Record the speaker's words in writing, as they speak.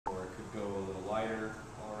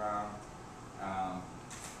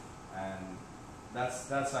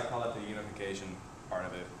that's I call it the unification part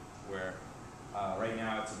of it, where right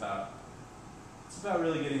now it's about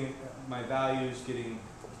really getting my values, getting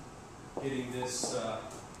this.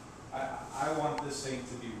 I want this thing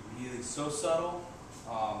to be really so subtle,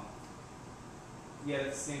 yet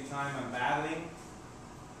at the same time I'm battling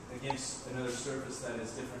against another surface that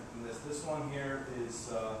is different from this. This one here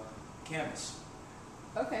is canvas.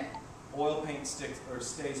 Okay. Oil paint stays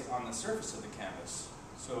on the surface of the canvas,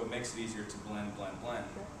 so it makes it easier to blend. Okay.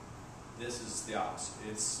 This is the opposite.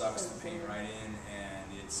 It sucks the paint right in,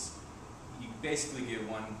 and you basically get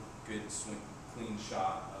one good clean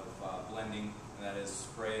shot of blending, and that is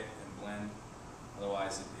spray it and blend.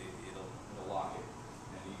 Otherwise, it'll lock it,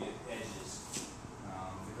 and you get edges.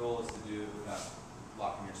 The goal is to do it without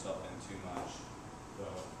locking yourself in too much. So,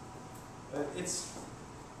 but it's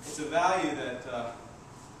a value that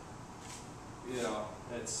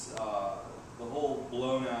it's the whole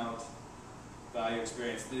blown out value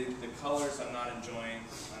experience. The colors I'm not enjoying.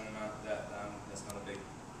 That's not a big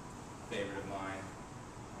favorite of mine.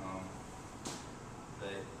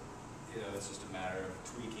 But it's just a matter of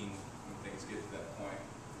tweaking when things get to that point.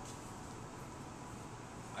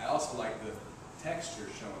 I also like the texture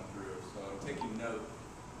showing through, so I'm taking note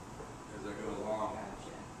as I go along.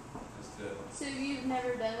 Gotcha. So you've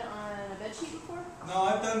never done it on a bed sheet before? No,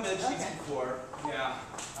 I've done bed sheets before. Yeah,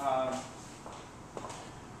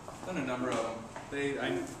 done a number of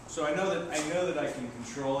them. So I know that I can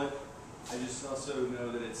control it. I just also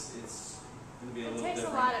know that it's going to be a little different. It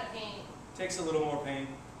takes a lot of paint. Takes a little more paint.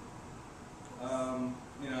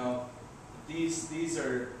 These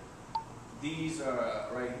are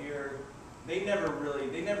right here. They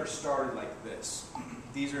never started like this.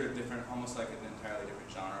 These are different, almost like an entirely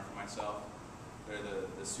different genre for myself. They're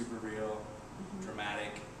the super real,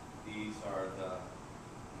 dramatic. These are the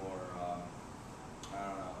more, I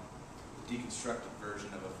don't know, deconstructed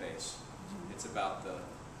version of a face. It's about the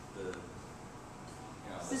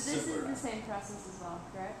So this is the same process as well,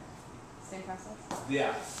 correct? Same process?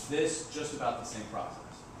 Yeah, this just about the same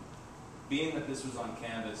process. Being that this was on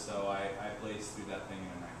canvas, though, I blazed through that thing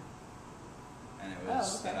in a night. And it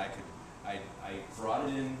was that I brought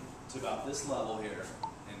it in to about this level here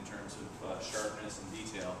in terms of sharpness and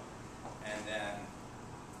detail. And then,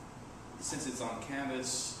 since it's on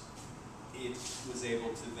canvas, it was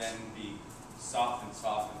able to then be softened.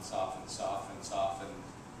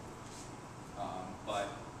 But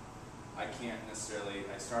I can't necessarily,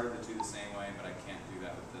 I started the two the same way, but I can't do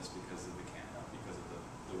that with this because of the because of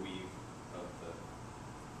the weave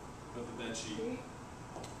of the bed sheet.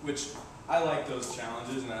 Which I like those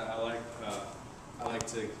challenges, and I like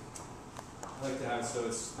to have, so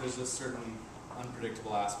there's a certain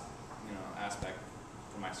unpredictable aspect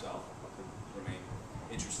for myself to remain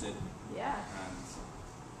interested. Yeah.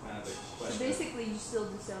 And kind of the question. So basically, you still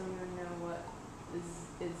just don't even know what is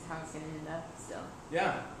how it's going to end up still.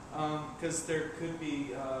 Yeah, because there could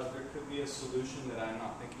be a solution that I'm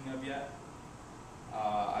not thinking of yet.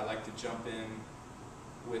 I like to jump in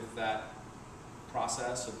with that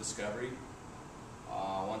process of discovery.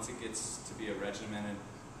 Once it gets to be a regimented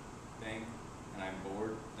thing, and I'm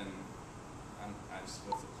bored, then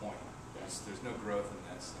what's the point? There's no growth in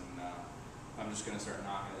this, and I'm just going to start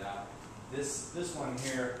knocking it out. This one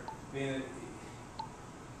here,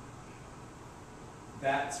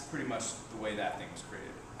 that's pretty much the way that thing was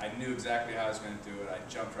created. I knew exactly how I was going to do it. I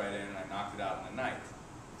jumped right in and I knocked it out in a night,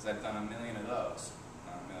 because I've done a million of those.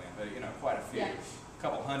 Not a million, but quite a few. Yeah. A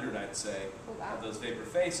couple hundred, I'd say, of those vapor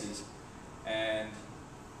faces. And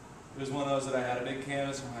it was one of those that I had a big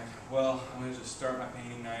canvas, and I'm like, well, I'm going to just start my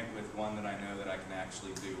painting night with one that I know that I can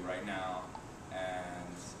actually do right now.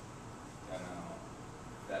 And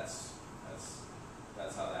that's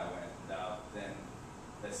how that went. Now, then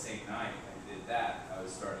that same night I did that, I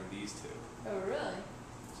was starting these two. Oh, really?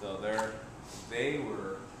 So they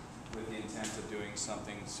were with the intent of doing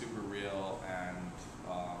something super real and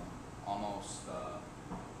almost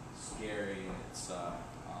scary. It's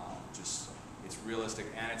it's realistic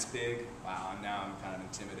and it's big. Wow, now I'm kind of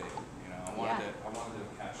intimidated. I wanted to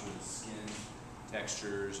capture the skin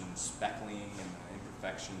textures and speckling and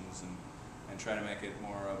imperfections and try to make it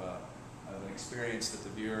more of an experience that the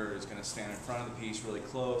viewer is going to stand in front of the piece really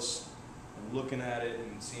close and looking at it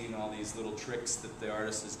and seeing all these little tricks that the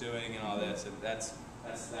artist is doing and all this. And that's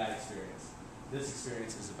that experience. This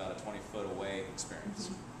experience is about a 20-foot away experience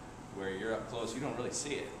where you're up close. You don't really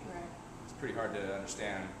see it. Right. It's pretty hard to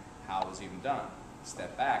understand how it was even done.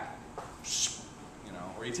 Step back,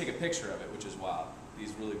 or you take a picture of it, which is wild.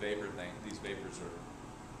 These really these vapors are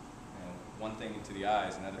one thing to the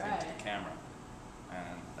eyes, another thing to the camera,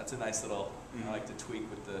 and that's that's a nice little. I like to tweak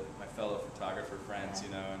with my fellow photographer friends, Yeah.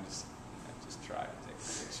 you know, and just try to take a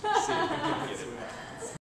picture, see if we can